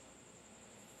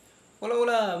Hola,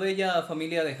 hola, bella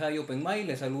familia de Hive Openc Mic,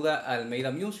 les saluda Almeida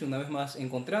Music, una vez más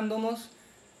encontrándonos.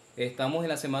 Estamos en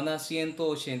la semana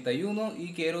 181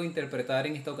 y quiero interpretar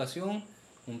en esta ocasión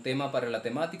un tema para la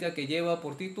temática que lleva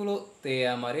por título Te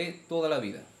amaré toda la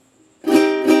vida.